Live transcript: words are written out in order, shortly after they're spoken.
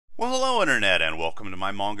Well, hello Internet, and welcome to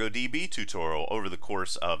my MongoDB tutorial. Over the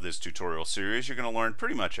course of this tutorial series, you're going to learn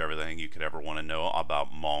pretty much everything you could ever want to know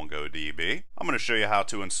about MongoDB. I'm going to show you how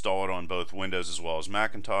to install it on both Windows as well as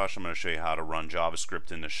Macintosh. I'm going to show you how to run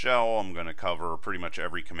JavaScript in the shell. I'm going to cover pretty much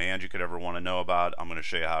every command you could ever want to know about. I'm going to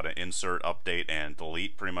show you how to insert, update, and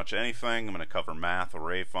delete pretty much anything. I'm going to cover math,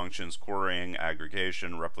 array functions, querying,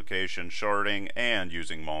 aggregation, replication, sharding, and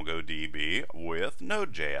using MongoDB with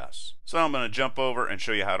Node.js. So I'm going to jump over and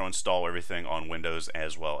show you how to install everything on Windows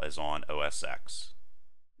as well as on OS X.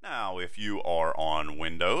 Now, if you are on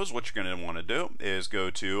Windows, what you're going to want to do is go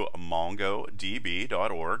to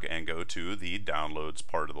mongodb.org and go to the downloads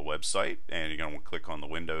part of the website, and you're going to click on the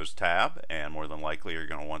Windows tab, and more than likely you're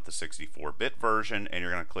going to want the 64-bit version, and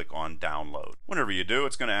you're going to click on download. Whenever you do,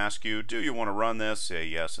 it's going to ask you, do you want to run this? Say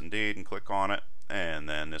yes indeed and click on it, and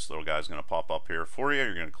then this little guy's going to pop up here for you.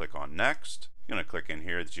 You're going to click on next. You're going to click in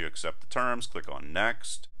here that you accept the terms, click on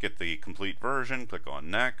next, get the complete version, click on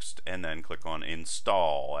next, and then click on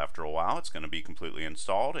install. After a while it's going to be completely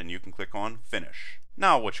installed and you can click on finish.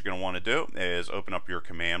 Now what you're going to want to do is open up your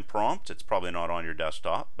command prompt. It's probably not on your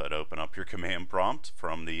desktop, but open up your command prompt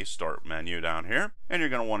from the start menu down here, and you're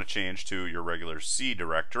going to want to change to your regular C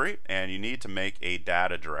directory, and you need to make a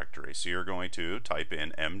data directory. So you're going to type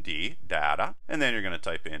in md data, and then you're going to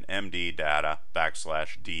type in md data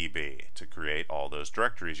 \db to create all those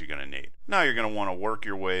directories you're going to need. Now you're going to want to work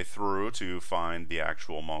your way through to find the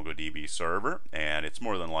actual MongoDB server, and it's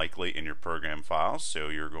more than likely in your program files, so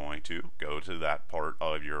you're going to go to that part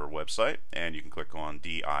of your website, and you can click on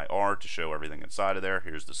dir to show everything inside of there.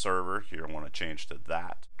 Here's the server. Here I want to change to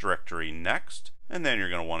that directory next, and then you're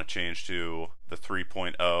going to want to change to the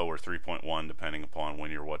 3.0 or 3.1 depending upon when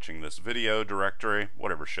you're watching this video directory,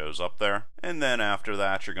 whatever shows up there. And then after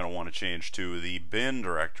that you're going to want to change to the bin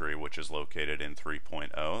directory, which is located in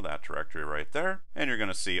 3.0, that directory right there, and you're going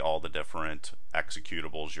to see all the different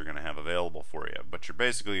executables you're going to have available for you. But you're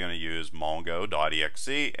basically going to use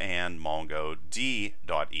mongo.exe and mongod.exe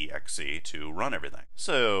to run everything.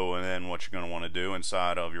 So, and then what you're going to want to do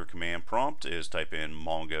inside of your command prompt is type in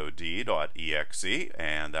mongod.exe,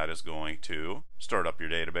 and that is going to start up your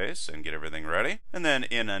database and get everything ready. And then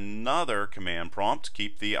in another command prompt,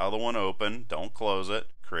 keep the other one open, don't close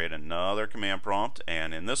it, create another command prompt,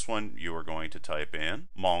 and in this one you are going to type in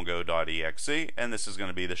mongo.exe, and this is going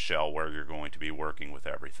to be the shell where you're going to be working with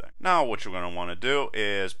everything. Now what you're going to want to do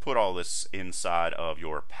is put all this inside of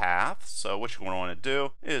your path. So what you're going to want to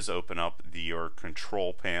do is open up your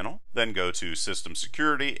control panel, then go to System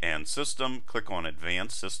Security and System, click on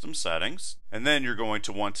Advanced System Settings, and then you're going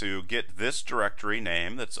to want to get this directory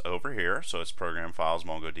name that's over here. So it's Program Files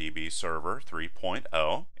MongoDB Server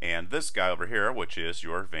 3.0, and this guy over here, which is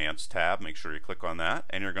your Advanced tab. Make sure you click on that,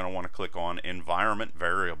 and you're going to want to click on Environment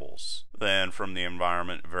Variables. Then from the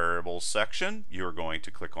Environment Variables section, you're going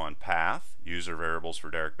to click on Path, User Variables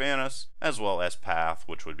for Derek Banis, as well as Path,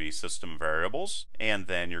 which would be System Variables, and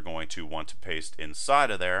then you're going to want to paste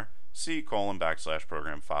inside of there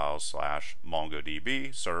C:\program files /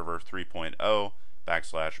 MongoDB server 3.0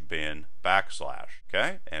 \bin \,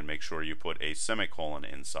 okay, and make sure you put a semicolon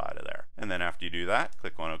inside of there. And then after you do that,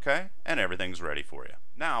 click on OK, and everything's ready for you.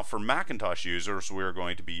 Now for Macintosh users, we're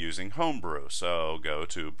going to be using Homebrew, so go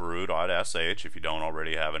to brew.sh if you don't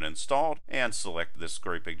already have it installed, and select this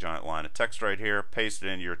great big giant line of text right here, paste it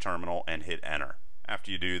into your terminal, and hit enter.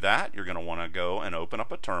 After you do that, you're going to want to go and open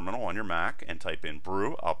up a terminal on your Mac and type in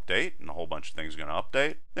brew update, and a whole bunch of things are going to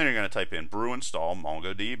update. Then you're going to type in brew install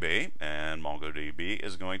MongoDB, and MongoDB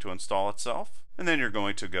is going to install itself. And then you're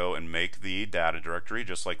going to go and make the data directory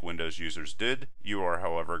just like Windows users did. You are,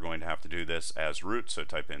 however, going to have to do this as root, so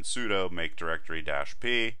type in sudo make directory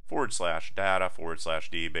 -p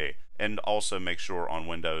 /data/db. And also make sure on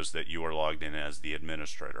Windows that you are logged in as the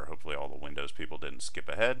administrator. Hopefully all the Windows people didn't skip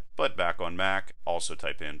ahead. But back on Mac, also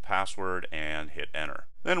type in password and hit enter.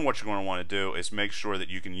 Then what you're going to want to do is make sure that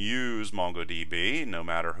you can use MongoDB no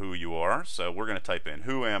matter who you are. So we're going to type in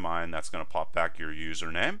who am I, and that's going to pop back your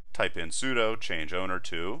username. Type in sudo change owner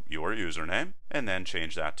to your username, and then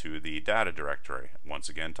change that to the data directory. Once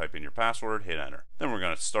again, type in your password, hit enter. Then we're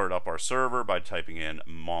going to start up our server by typing in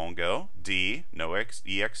MongoD, no exe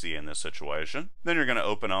in this situation. Then you're going to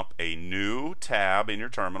open up a new tab in your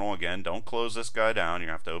terminal. Again, don't close this guy down. You're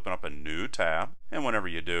going to have to open up a new tab. And whenever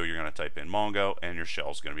you do, you're going to type in Mongo, and your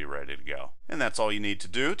shell is going to be ready to go. And that's all you need to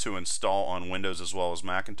do to install on Windows as well as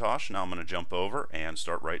Macintosh. Now I'm going to jump over and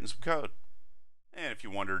start writing some code. And if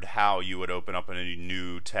you wondered how you would open up a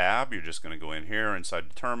new tab, you're just going to go in here inside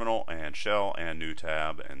the terminal and shell and new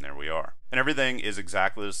tab, and there we are. And everything is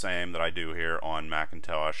exactly the same that I do here on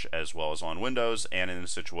Macintosh as well as on Windows, and in the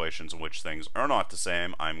situations in which things are not the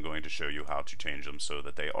same, I'm going to show you how to change them so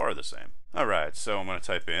that they are the same. Alright, so I'm going to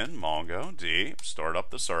type in MongoD, start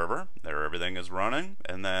up the server, there everything is running,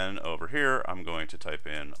 and then over here I'm going to type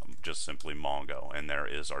in just simply Mongo, and there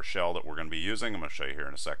is our shell that we're going to be using. I'm going to show you here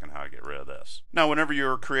in a second how to get rid of this. Now whenever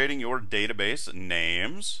you're creating your database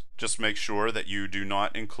names, just make sure that you do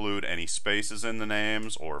not include any spaces in the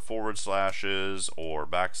names or forward slashes or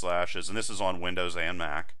backslashes, and this is on Windows and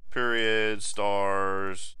Mac. Periods,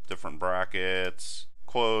 stars, different brackets,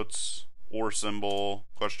 quotes, or symbol,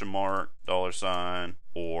 question mark, $,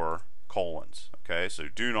 or colons. Okay, so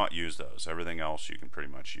do not use those. Everything else you can pretty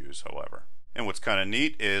much use however. And what's kind of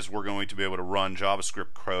neat is we're going to be able to run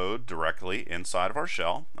JavaScript code directly inside of our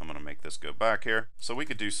shell. I'm going to make this go back here. So we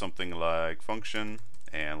could do something like function,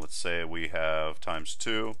 and let's say we have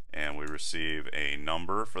 ×2, and we receive a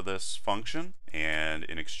number for this function, and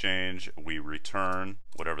in exchange we return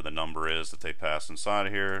whatever the number is that they pass inside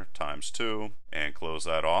of here, ×2, and close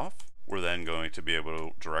that off. We're then going to be able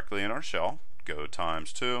to directly in our shell go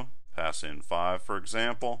 ×2, pass in 5 for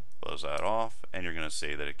example, close that off, and you're going to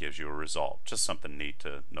see that it gives you a result. Just something neat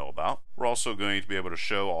to know about. We're also going to be able to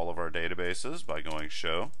show all of our databases by going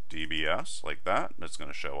show DBS like that. That's going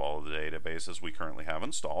to show all of the databases we currently have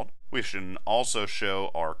installed. We should also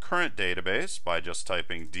show our current database by just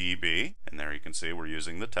typing DB, and there you can see we're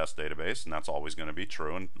using the test database, and that's always going to be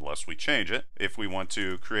true unless we change it. If we want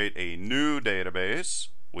to create a new database,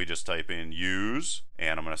 we just type in use,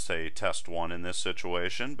 and I'm going to say test1 in this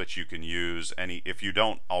situation, but you can use any, if you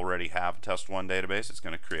don't already have a test1 database, it's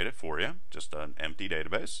going to create it for you, just an empty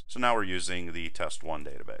database. So now we're using the test1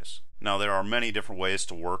 database. Now there are many different ways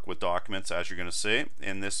to work with documents, as you're going to see.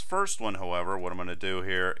 In this first one, however, what I'm going to do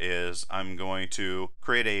here is I'm going to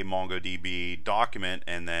create a MongoDB document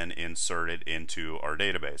and then insert it into our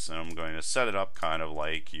database. And I'm going to set it up kind of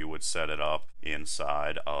like you would set it up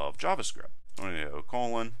inside of JavaScript. I'm going to go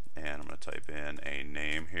colon, and I'm going to type in a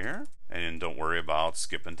name here, and don't worry about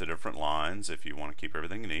skipping to different lines if you want to keep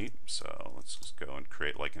everything neat. So let's just go and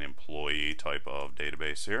create like an employee type of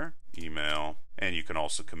database here, email, and you can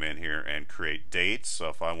also come in here and create dates. So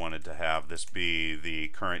if I wanted to have this be the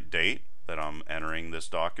current date that I'm entering this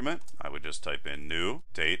document, I would just type in new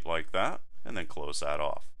date like that, and then close that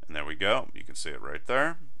off. And there we go, you can see it right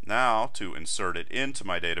there. Now to insert it into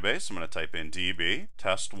my database, I'm going to type in DB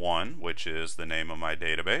test1, which is the name of my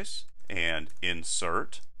database, and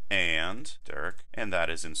insert and Derek, and that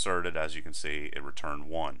is inserted. As you can see, it returned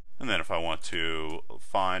 1. And then if I want to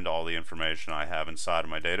find all the information I have inside of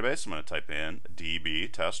my database, I'm going to type in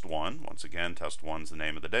DB test1. Once again, test1 is the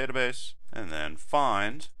name of the database, and then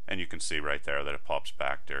find, and you can see right there that it pops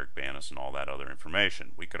back Derek Banis and all that other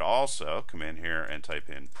information. We could also come in here and type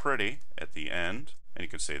in pretty at the end, and you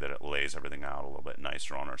can see that it lays everything out a little bit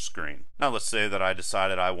nicer on our screen. Now let's say that I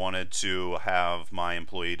decided I wanted to have my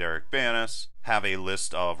employee Derek Banis have a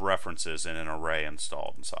list of references in an array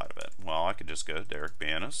installed inside of it. Well, I could just go Derek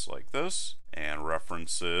Banis like this, and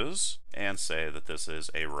references, and say that this is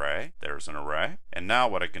array. There's an array. And now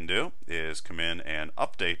what I can do is come in and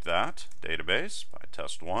update that database by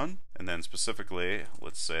test1, and then specifically,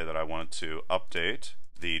 let's say that I wanted to update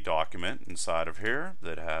the document inside of here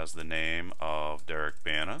that has the name of Derek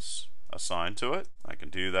Banis assigned to it. I can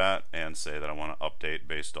do that and say that I want to update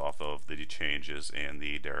based off of the changes in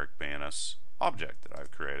the Derek Banis object that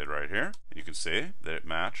I've created right here. And you can see that it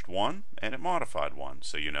matched 1 and it modified 1,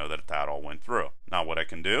 so you know that that all went through. Now what I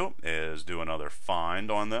can do is do another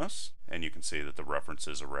find on this, and you can see that the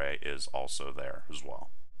references array is also there as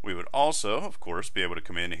well. We would also, of course, be able to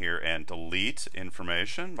come in here and delete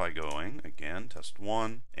information by going, again,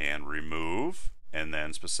 test1, and remove. And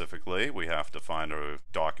then specifically, we have to find a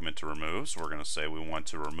document to remove. So we're going to say we want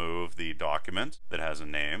to remove the document that has a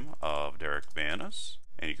name of Derek Banis.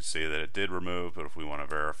 And you can see that it did remove, but if we want to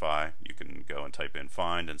verify, you can go and type in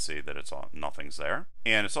find and see that it's all, nothing's there.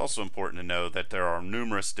 And it's also important to know that there are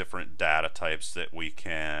numerous different data types that we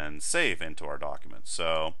can save into our document.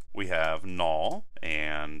 So we have null,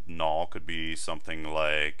 and null could be something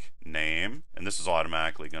like name, and this is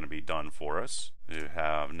automatically going to be done for us. You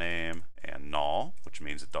have name and null, which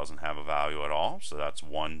means it doesn't have a value at all. So that's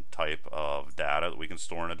one type of data that we can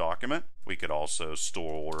store in a document. We could also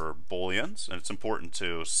store booleans, and it's important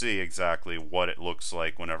to see exactly what it looks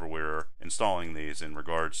like whenever we're installing these in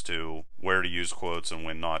regards to where to use quotes and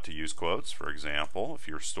when not to use quotes. For example, if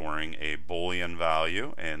you're storing a boolean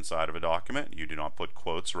value inside of a document, you do not put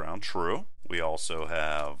quotes around true. We also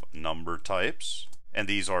have number types, and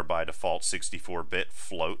these are by default 64-bit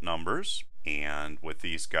float numbers. And with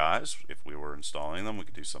these guys, if we were installing them, we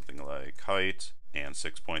could do something like height and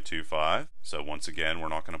 6.25. So once again, we're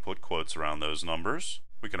not going to put quotes around those numbers.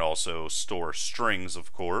 We can also store strings,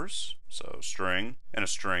 of course. So string, and a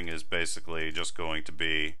string is basically just going to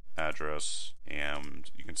be address,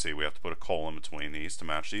 and you can see we have to put a colon between these to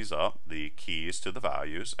match these up. The keys to the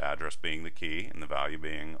values, address being the key and the value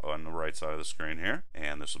being on the right side of the screen here,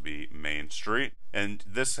 and this will be main street. And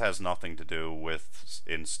this has nothing to do with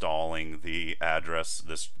installing the address,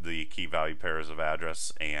 the key value pairs of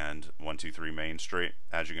address and 123 main street,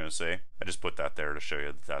 as you're going to see. I just put that there to show you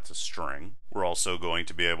that that's a string. We're also going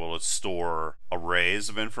to be able to store arrays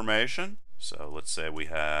of information. So let's say we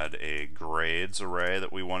had a grades array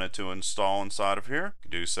that we wanted to install inside of here. You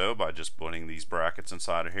could do so by just putting these brackets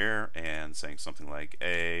inside of here and saying something like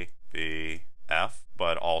A, B, F.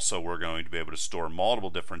 But also we're going to be able to store multiple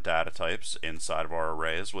different data types inside of our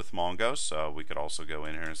arrays with Mongo. So we could also go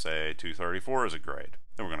in here and say 234 is a grade.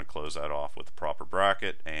 Then we're going to close that off with the proper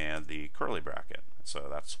bracket and the curly bracket. So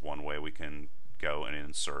that's one way we can go and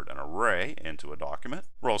insert an array into a document.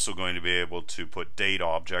 We're also going to be able to put date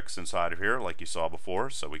objects inside of here like you saw before,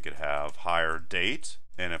 so we could have higher date,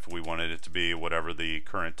 and if we wanted it to be whatever the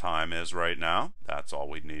current time is right now, that's all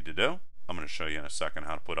we'd need to do. I'm going to show you in a second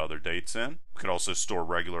how to put other dates in. We could also store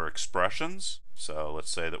regular expressions. So let's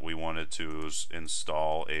say that we wanted to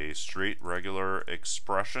install a street regular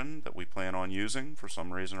expression that we plan on using for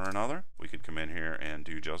some reason or another. We could come in here and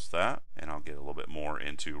do just that, and I'll get a little bit more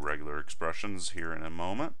into regular expressions here in a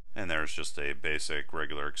moment. And there's just a basic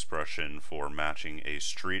regular expression for matching a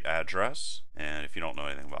street address. And if you don't know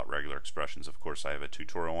anything about regular expressions, of course I have a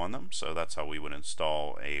tutorial on them. So that's how we would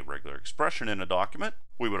install a regular expression in a document.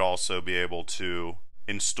 We would also be able to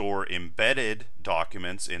store embedded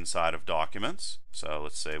documents inside of documents. So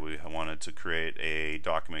let's say we wanted to create a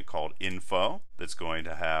document called info that's going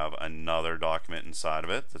to have another document inside of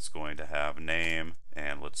it that's going to have name,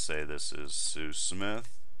 and let's say this is Sue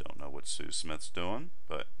Smith. Don't know what Sue Smith's doing,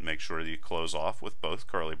 but make sure that you close off with both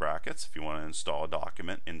curly brackets if you want to install a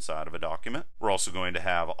document inside of a document. We're also going to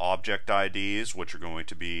have object IDs, which are going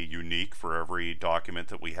to be unique for every document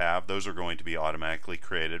that we have. Those are going to be automatically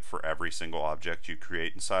created for every single object you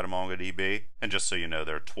create inside of MongoDB. And just so you know,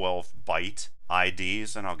 they're 12-byte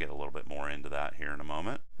IDs, and I'll get a little bit more into that here in a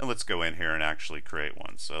moment. And let's go in here and actually create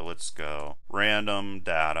one. So let's go random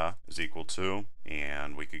data is equal to,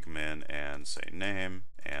 and we could come in and say name,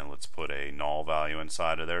 and let's put a null value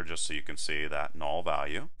inside of there just so you can see that null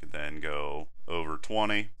value. You can then go over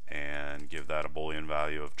 20 and give that a Boolean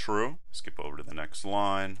value of true. Skip over to the next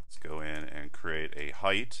line. Let's go in and create a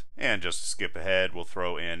height, and just to skip ahead, we'll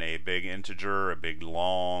throw in a big integer, a big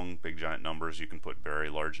long, big giant numbers. You can put very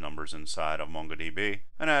large numbers inside of MongoDB.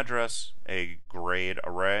 An address, a grade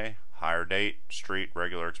array, higher date, street,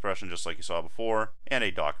 regular expression just like you saw before, and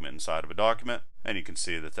a document inside of a document. And you can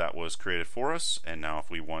see that that was created for us. And now if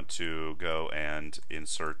we want to go and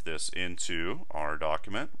insert this into our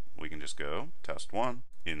document, we can just go test1,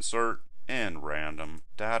 insert, and random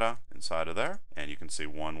data inside of there, and you can see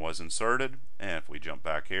one was inserted. And if we jump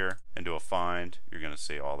back here and do a find, you're going to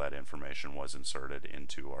see all that information was inserted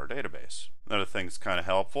into our database. Another thing that's kind of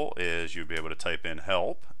helpful is you'll be able to type in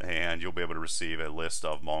help, and you'll be able to receive a list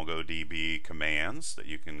of MongoDB commands that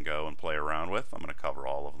you can go and play around with. I'm going to cover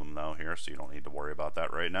all of them though here, so you don't need to worry about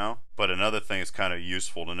that right now. But another thing that's kind of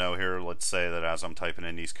useful to know here, let's say that as I'm typing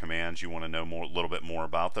in these commands, you want to know a little bit more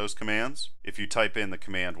about those commands. If you type in the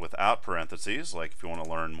command without parentheses, like if you want to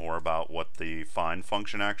learn more about what the find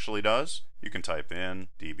function actually does, you can type in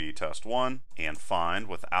db test1 and find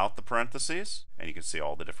without the parentheses, and you can see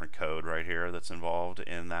all the different code right here that's involved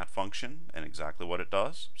in that function and exactly what it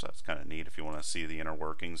does. So that's kind of neat if you want to see the inner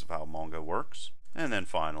workings of how Mongo works. And then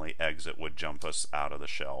finally, exit would jump us out of the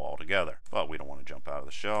shell altogether. But we don't want to jump out of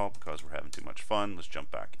the shell because we're having too much fun. Let's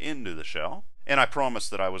jump back into the shell. And I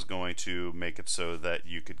promised that I was going to make it so that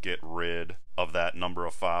you could get rid of that number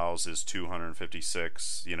of files is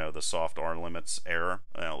 256, you know, the soft R limits error.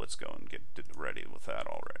 Well, let's go and get ready with that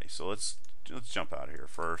already. So let's jump out of here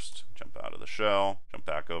first, jump out of the shell, jump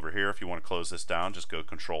back over here. If you want to close this down, just go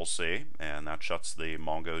Control-C, and that shuts the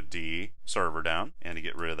MongoD server down. And to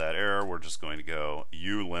get rid of that error, we're just going to go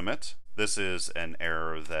ulimit. This is an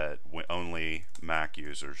error that only Mac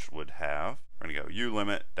users would have. We're going to go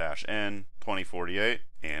ulimit-n 2048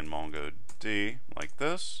 and MongoD like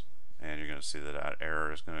this. And you're going to see that that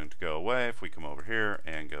error is going to go away. If we come over here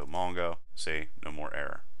and go Mongo, see, no more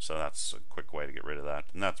error. So that's a quick way to get rid of that.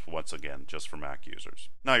 And that's, once again, just for Mac users.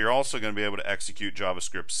 Now you're also going to be able to execute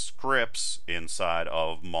JavaScript scripts inside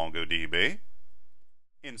of MongoDB.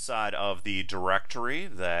 inside of the directory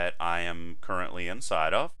that I am currently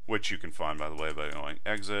inside of, which you can find, by the way, by going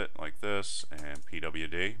exit like this and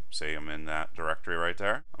pwd. Say I'm in that directory right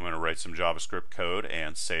there. I'm going to write some JavaScript code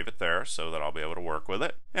and save it there so that I'll be able to work with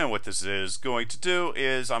it. And what this is going to do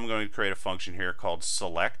is I'm going to create a function here called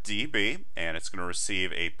selectDB, and it's going to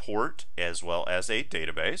receive a port as well as a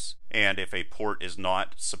database. And if a port is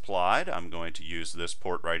not supplied, I'm going to use this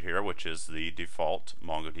port right here, which is the default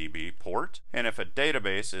MongoDB port. And if a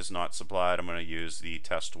database is not supplied, I'm going to use the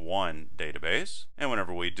test1 database. And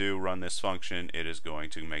whenever we do run this function, it is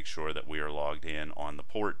going to make sure that we are logged in on the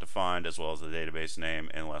port defined as well as the database name,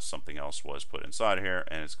 unless something else was put inside here,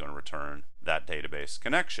 and it's going to return that database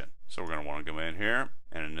connection. So we're going to want to go in here,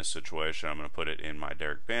 and in this situation, I'm going to put it in my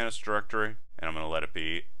Derek Banis directory, and I'm going to let it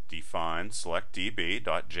be define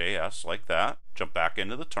selectdb.js like that. Jump back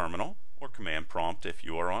into the terminal or command prompt if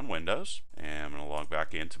you are on Windows, and I'm going to log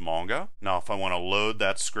back into Mongo. Now if I want to load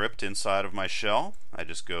that script inside of my shell, I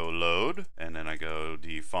just go load and then I go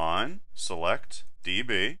define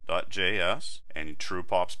selectdb.js, and true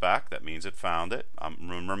pops back. That means it found it.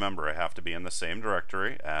 Remember, I have to be in the same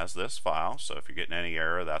directory as this file, so if you're getting any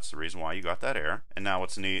error, that's the reason why you got that error. And now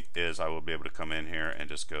what's neat is I will be able to come in here and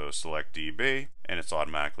just go select DB, and it's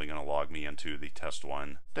automatically going to log me into the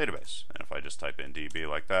test1 database. And if I just type in DB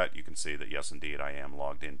like that, you can see that yes, indeed, I am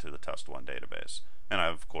logged into the test1 database. And I,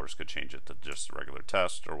 of course, could change it to just a regular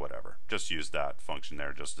test or whatever. Just use that function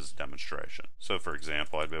there just as a demonstration. So, for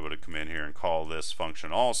example, I'd be able to come in here and call this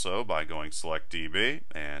function also by going select DB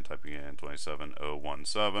and typing in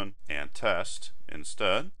 27017 and test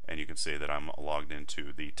instead. And you can see that I'm logged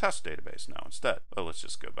into the test database now instead. But let's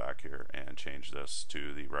just go back here and change this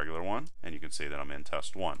to the regular one. And you can see that I'm in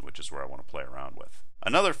test1, which is where I want to play around with.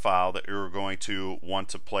 Another file that you're going to want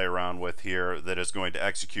to play around with here that is going to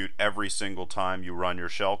execute every single time you run your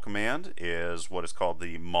shell command is what is called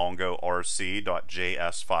the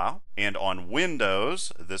mongorc.js file. And on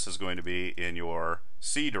Windows, this is going to be in your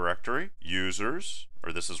C directory, users,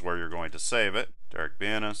 or this is where you're going to save it, Derek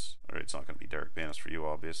Banis, or it's not going to be Derek Banis for you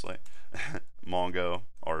obviously,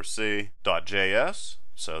 mongorc.js.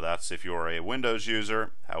 So that's if you're a Windows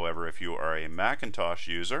user. However, if you are a Macintosh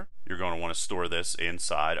user, you're going to want to store this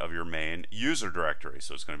inside of your main user directory.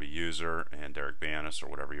 So it's going to be user and Derek Banis or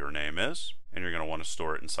whatever your name is, and you're going to want to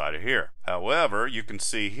store it inside of here. However, you can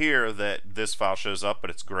see here that this file shows up,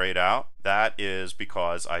 but it's grayed out. That is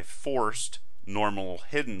because I forced normal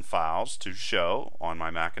hidden files to show on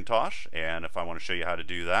my Macintosh, and if I want to show you how to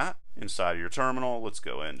do that inside of your terminal, let's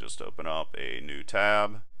go in, just open up a new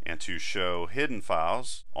tab. And to show hidden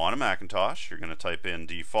files on a Macintosh, you're going to type in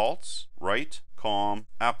defaults, right, com,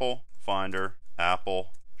 apple, finder,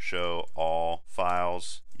 apple, show all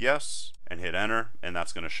files, yes, and hit enter, and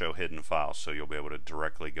that's going to show hidden files, so you'll be able to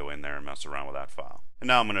directly go in there and mess around with that file. And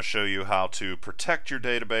now I'm going to show you how to protect your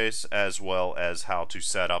database as well as how to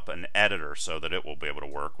set up an editor so that it will be able to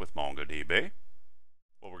work with MongoDB.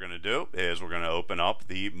 What we're going to do is we're going to open up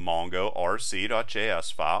the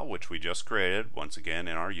mongorc.js file, which we just created, once again,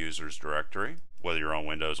 in our users directory, whether you're on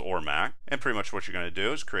Windows or Mac. And pretty much what you're going to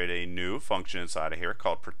do is create a new function inside of here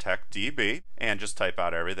called protectDB, and just type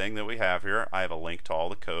out everything that we have here. I have a link to all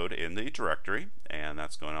the code in the directory, and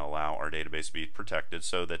that's going to allow our database to be protected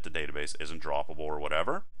so that the database isn't droppable or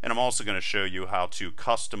whatever. And I'm also going to show you how to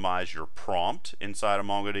customize your prompt inside of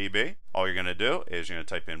MongoDB. All you're going to do is you're going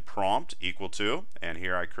to type in prompt equal to, and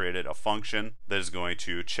here I created a function that is going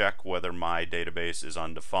to check whether my database is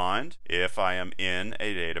undefined. If I am in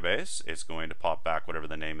a database, it's going to pop back whatever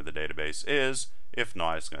the name of the database is. If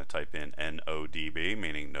not, it's going to type in NODB,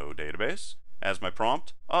 meaning no database, as my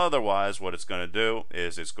prompt. Otherwise, what it's going to do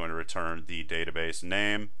is it's going to return the database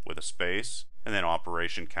name with a space and then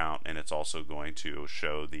operation count, and it's also going to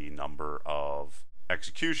show the number of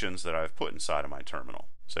executions that I've put inside of my terminal.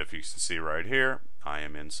 So if you can see right here, I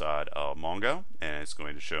am inside of Mongo, and it's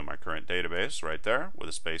going to show my current database right there with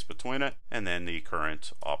a space between it, and then the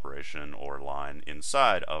current operation or line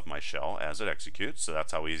inside of my shell as it executes. So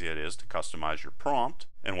that's how easy it is to customize your prompt.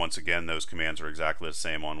 And once again, those commands are exactly the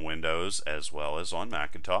same on Windows as well as on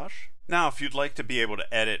Macintosh. Now, if you'd like to be able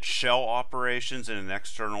to edit shell operations in an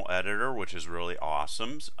external editor, which is really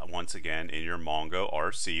awesome, once again, in your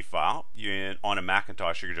mongorc file, on a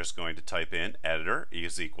Macintosh, you're just going to type in editor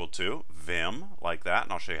is equal to vim, like that,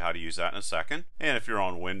 and I'll show you how to use that in a second. And if you're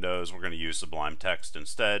on Windows, we're going to use Sublime Text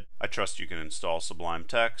instead. I trust you can install Sublime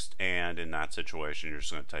Text, and in that situation, you're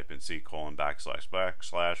just going to type in C:\\/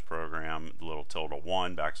 program, little tilde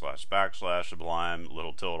 1, \\/ Sublime,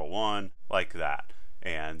 little tilde 1, like that.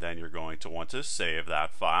 And then you're going to want to save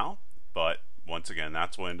that file, but once again,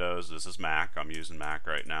 that's Windows, this is Mac. I'm using Mac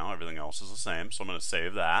right now. Everything else is the same, so I'm going to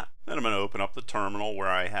save that. Then I'm going to open up the terminal where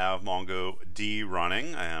I have MongoD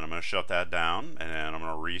running, and I'm going to shut that down, and then I'm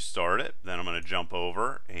going to restart it. Then I'm going to jump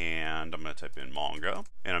over, and I'm going to type in Mongo,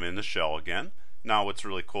 and I'm in the shell again. Now what's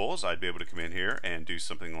really cool is I'd be able to come in here and do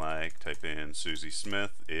something like type in Susie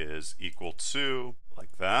Smith is equal to,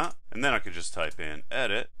 like that, and then I could just type in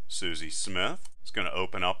edit Susie Smith. It's going to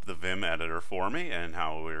open up the Vim editor for me, and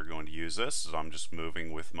how we're going to use this is I'm just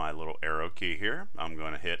moving with my little arrow key here. I'm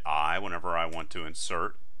going to hit I whenever I want to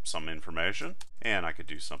insert some information, and I could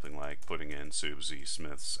do something like putting in Susie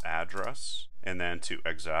Smith's address. And then to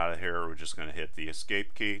exit out of here, we're just going to hit the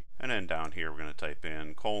escape key, and then down here we're going to type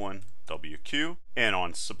in :WQ, and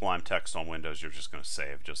on Sublime Text on Windows you're just going to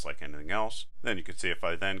save just like anything else. Then you can see if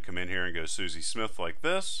I then come in here and go Susie Smith like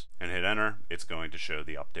this and hit enter, it's going to show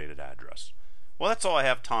the updated address. Well, that's all I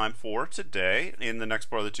have time for today. In the next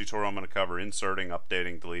part of the tutorial, I'm going to cover inserting,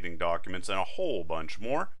 updating, deleting documents, and a whole bunch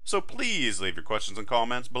more. So please leave your questions and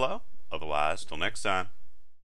comments below. Otherwise, till next time.